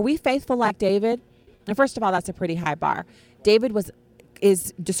us is, are we faithful like David? And first of all, that's a pretty high bar. David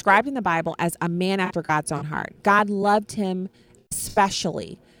is described in the Bible as a man after God's own heart. God loved him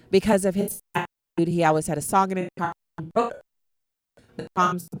especially because of his attitude. He always had a song in his heart. The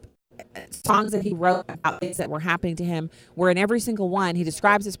songs that he wrote about things that were happening to him were in every single one. He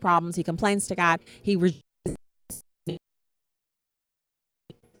describes his problems. He complains to God. He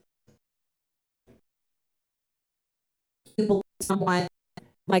someone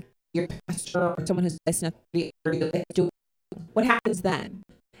like your pastor or someone who's listening to you, what happens then?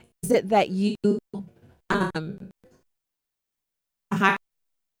 Is it that you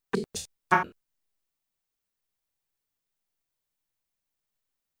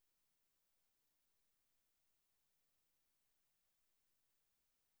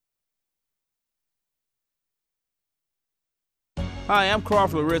Hi, I'm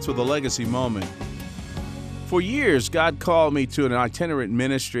Crawford Ritz with a Legacy Moment. For years, God called me to an itinerant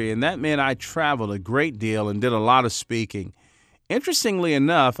ministry, and that meant I traveled a great deal and did a lot of speaking. Interestingly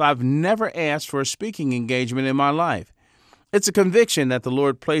enough, I've never asked for a speaking engagement in my life. It's a conviction that the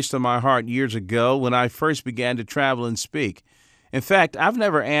Lord placed on my heart years ago when I first began to travel and speak. In fact, I've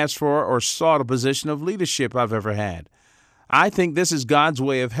never asked for or sought a position of leadership I've ever had. I think this is God's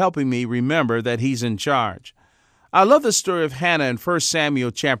way of helping me remember that He's in charge. I love the story of Hannah in 1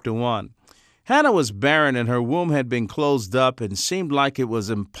 Samuel chapter 1. Hannah was barren and her womb had been closed up and seemed like it was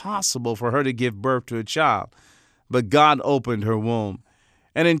impossible for her to give birth to a child. But God opened her womb.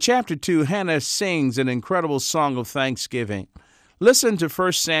 And in chapter 2, Hannah sings an incredible song of thanksgiving. Listen to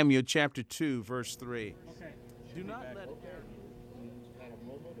 1 Samuel chapter 2, verse 3. Do not let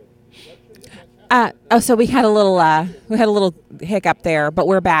So we had a little hiccup there, but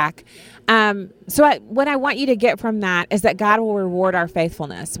we're back. What I want you to get from that is that God will reward our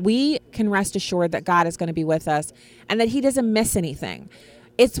faithfulness. We can rest assured that God is going to be with us and that He doesn't miss anything.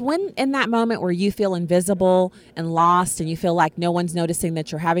 It's when in that moment where you feel invisible and lost and you feel like no one's noticing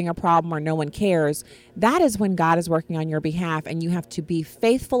that you're having a problem or no one cares, that is when God is working on your behalf, and you have to be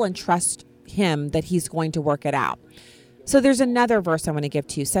faithful and trust him that he's going to work it out. So there's another verse I want to give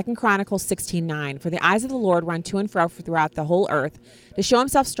to you, 2 Chronicles 16:9. For the eyes of the Lord run to and fro throughout the whole earth to show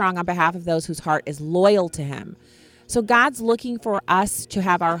himself strong on behalf of those whose heart is loyal to him. So God's looking for us to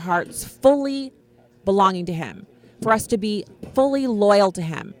have our hearts fully belonging to him, for us to be fully loyal to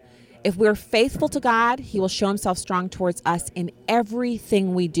him. If we're faithful to God, he will show himself strong towards us in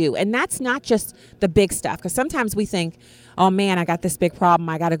everything we do. And that's not just the big stuff, because sometimes we think, oh man, I got this big problem,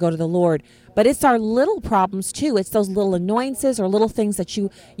 I got to go to the Lord. But it's our little problems too. It's those little annoyances or little things that you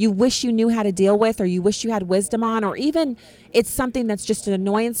wish you knew how to deal with, or you wish you had wisdom on, or even it's something that's just an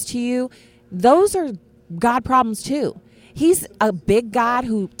annoyance to you. Those are God problems too. He's a big God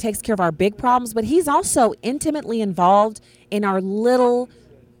who takes care of our big problems, but he's also intimately involved in our little,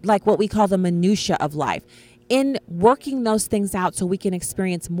 like what we call the minutia of life, in working those things out so we can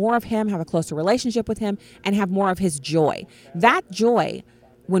experience more of him, have a closer relationship with him, and have more of his joy. That joy,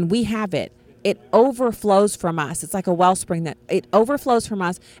 when we have it, it overflows from us. It's like a wellspring that it overflows from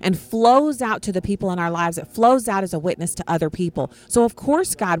us and flows out to the people in our lives. It flows out as a witness to other people. So of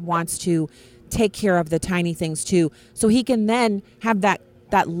course God wants to take care of the tiny things too, so he can then have that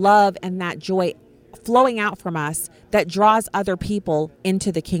love and that joy flowing out from us that draws other people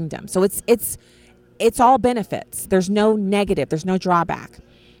into the kingdom. So it's all benefits. There's no negative. There's no drawback.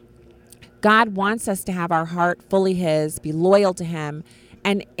 God wants us to have our heart fully his, be loyal to him.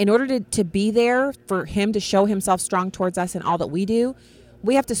 And in order to be there for him to show himself strong towards us in all that we do,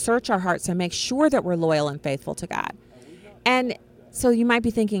 we have to search our hearts and make sure that we're loyal and faithful to God. And so you might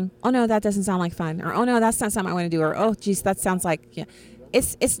be thinking, oh no, that doesn't sound like fun. Or, oh no, that's not something I want to do. Or, oh geez, that sounds like, yeah.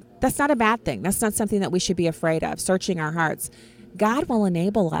 That's not a bad thing. That's not something that we should be afraid of, searching our hearts. God will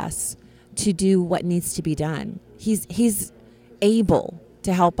enable us to do what needs to be done. He's able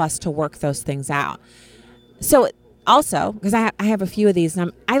to help us to work those things out. So also, because I have a few of these,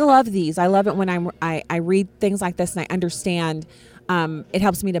 and I love these. I love it when I read things like this and I understand. It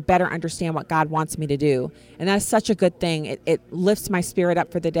helps me to better understand what God wants me to do. And that's such a good thing. It lifts my spirit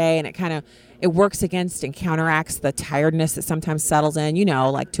up for the day, and it works against and counteracts the tiredness that sometimes settles in. You know,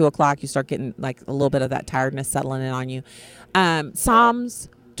 like 2:00, you start getting like a little bit of that tiredness settling in on you. Psalms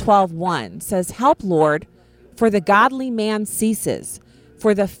 12:1 says, help, Lord, for the godly man ceases,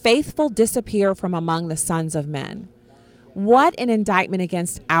 for the faithful disappear from among the sons of men. What an indictment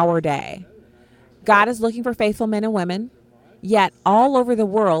against our day. God is looking for faithful men and women. Yet all over the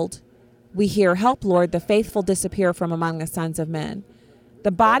world, we hear, help, Lord, the faithful disappear from among the sons of men.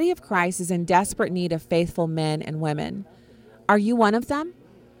 The body of Christ is in desperate need of faithful men and women. Are you one of them?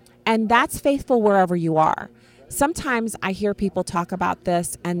 And that's faithful wherever you are. Sometimes I hear people talk about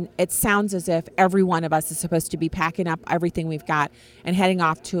this, and it sounds as if every one of us is supposed to be packing up everything we've got and heading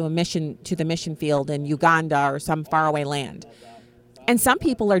off to the mission field in Uganda or some faraway land. And some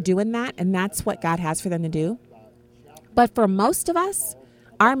people are doing that, and that's what God has for them to do. But for most of us,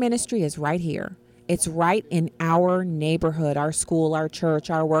 our ministry is right here. It's right in our neighborhood, our school, our church,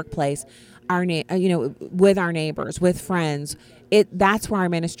 our workplace, with our neighbors, with friends. That's where our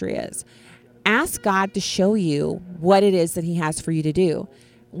ministry is. Ask God to show you what it is that he has for you to do.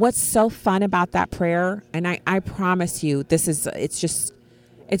 What's so fun about that prayer, and I promise you,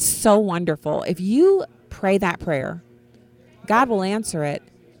 it's so wonderful. If you pray that prayer, God will answer it,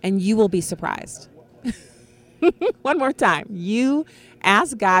 and you will be surprised. One more time. You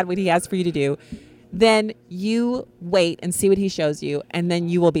ask God what he has for you to do. Then you wait and see what he shows you, and then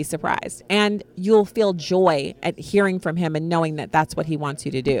you will be surprised. And you'll feel joy at hearing from him and knowing that that's what he wants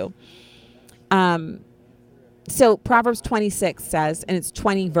you to do. So Proverbs 26 says, and it's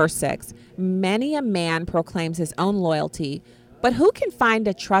 20 verse 6, many a man proclaims his own loyalty, but who can find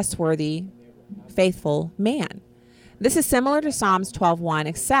a trustworthy, faithful man? This is similar to Psalms 12:1,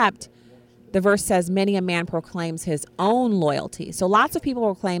 except the verse says, many a man proclaims his own loyalty. So lots of people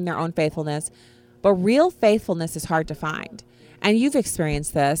proclaim their own faithfulness, but real faithfulness is hard to find. And you've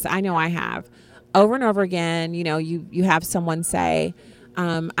experienced this. I know I have. Over and over again, you have someone say,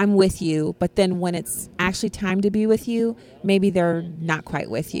 I'm with you, but then when it's actually time to be with you, maybe they're not quite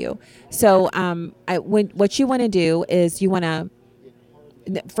with you. So what you want to do is you want to,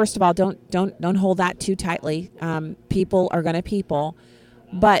 first of all, don't hold that too tightly. People are going to people,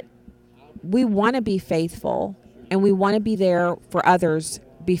 but we want to be faithful, and we want to be there for others,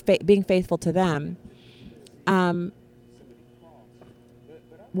 being faithful to them.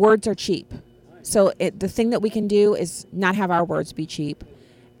 Words are cheap. So the thing that we can do is not have our words be cheap,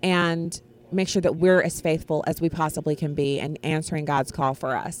 and make sure that we're as faithful as we possibly can be in answering God's call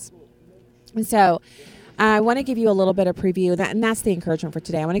for us. And so I want to give you a little bit of preview, and that's the encouragement for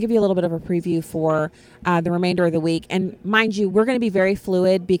today. I want to give you a little bit of a preview for the remainder of the week. And mind you, we're going to be very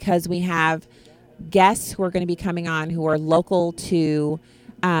fluid because we have guests who are going to be coming on who are local to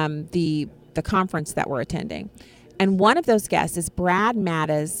the conference that we're attending. And one of those guests is Brad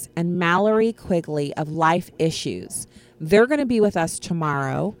Mattis and Mallory Quigley of Life Issues. They're going to be with us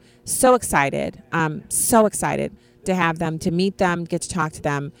tomorrow. So excited. So excited to have them, to meet them, get to talk to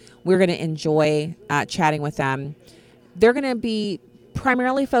them. We're going to enjoy chatting with them. They're going to be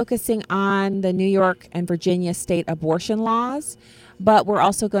primarily focusing on the New York and Virginia state abortion laws, but we're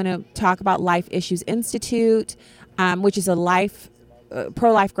also going to talk about Life Issues Institute, which is a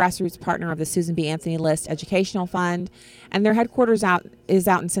pro-life grassroots partner of the Susan B. Anthony List Educational Fund, and their headquarters is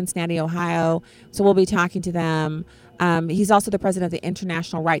out in Cincinnati, Ohio. So we'll be talking to them. He's also the president of the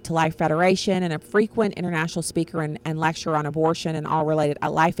International Right to Life Federation and a frequent international speaker and lecturer on abortion and all related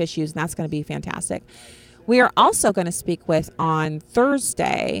life issues, and that's going to be fantastic. We are also going to speak with, on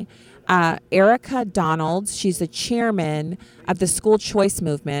Thursday, Erica Donalds. She's the chairman of the School Choice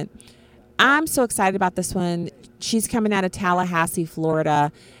Movement. I'm so excited about this one. She's coming out of Tallahassee,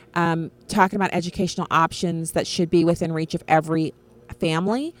 Florida, talking about educational options that should be within reach of every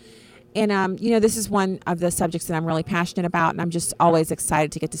family. And, this is one of the subjects that I'm really passionate about, and I'm just always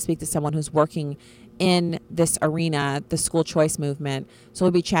excited to get to speak to someone who's working in this arena, the school choice movement. So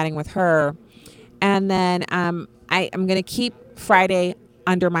we'll be chatting with her. And then I'm going to keep Friday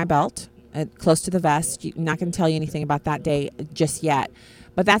under my belt, close to the vest. I'm not going to tell you anything about that day just yet.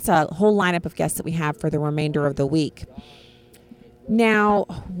 But that's a whole lineup of guests that we have for the remainder of the week. Now,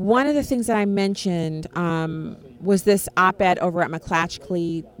 one of the things that I mentioned was this op-ed over at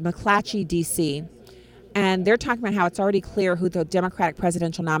McClatchy, D.C., and they're talking about how it's already clear who the Democratic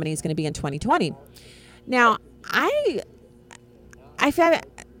presidential nominee is going to be in 2020. Now, I found,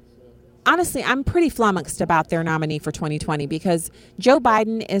 honestly, I'm pretty flummoxed about their nominee for 2020 because Joe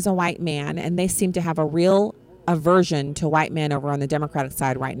Biden is a white man, and they seem to have a real aversion to white men over on the Democratic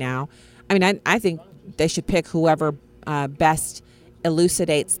side right now. I mean, I think they should pick whoever best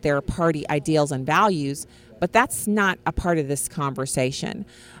elucidates their party ideals and values, but that's not a part of this conversation.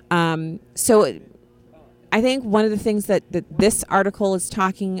 So I think one of the things that this article is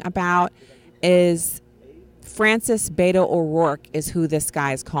talking about is Francis Beto O'Rourke is who this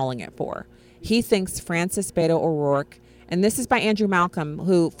guy is calling it for. He thinks Francis Beto O'Rourke, and this is by Andrew Malcolm,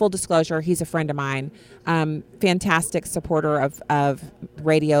 who, full disclosure, he's a friend of mine, fantastic supporter of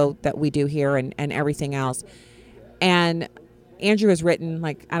radio that we do here and everything else. And Andrew has written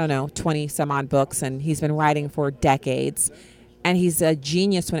 20 some odd books, and he's been writing for decades. And he's a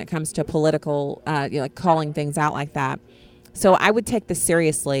genius when it comes to political, calling things out like that. So I would take this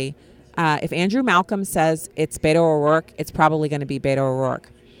seriously. If Andrew Malcolm says it's Beto O'Rourke, it's probably going to be Beto O'Rourke.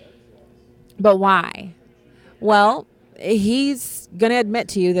 But why? Well, he's going to admit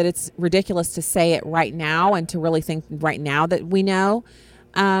to you that it's ridiculous to say it right now and to really think right now that we know.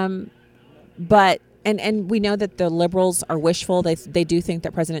 But we know that the liberals are wishful. They do think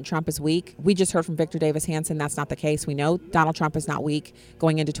that President Trump is weak. We just heard from Victor Davis Hanson that's not the case. We know Donald Trump is not weak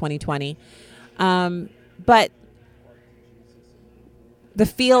going into 2020. But the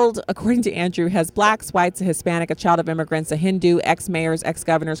field, according to Andrew, has blacks, whites, a Hispanic, a child of immigrants, a Hindu, ex-mayors,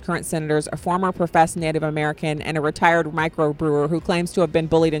 ex-governors, current senators, a former professed Native American, and a retired microbrewer who claims to have been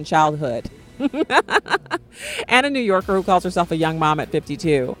bullied in childhood. And a New Yorker who calls herself a young mom at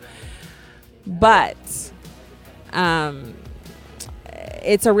 52. But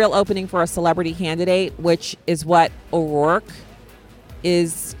it's a real opening for a celebrity candidate, which is what O'Rourke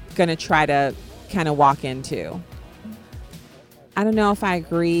is going to try to kind of walk into. I don't know if I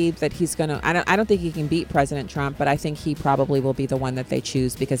agree that he's going to, I don't think he can beat President Trump, but I think he probably will be the one that they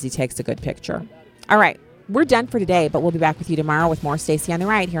choose because he takes a good picture. All right, we're done for today, but we'll be back with you tomorrow with more Stacey on the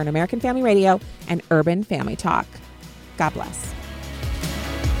Right here on American Family Radio and Urban Family Talk. God bless.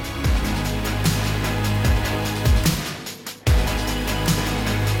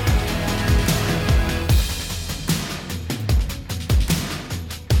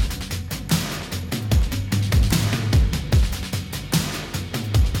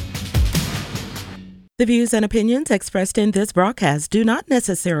 The views and opinions expressed in this broadcast do not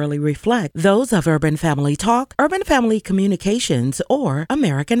necessarily reflect those of Urban Family Talk, Urban Family Communications, or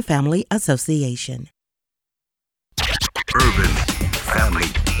American Family Association. Urban Family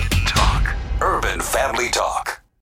Talk. Urban Family Talk.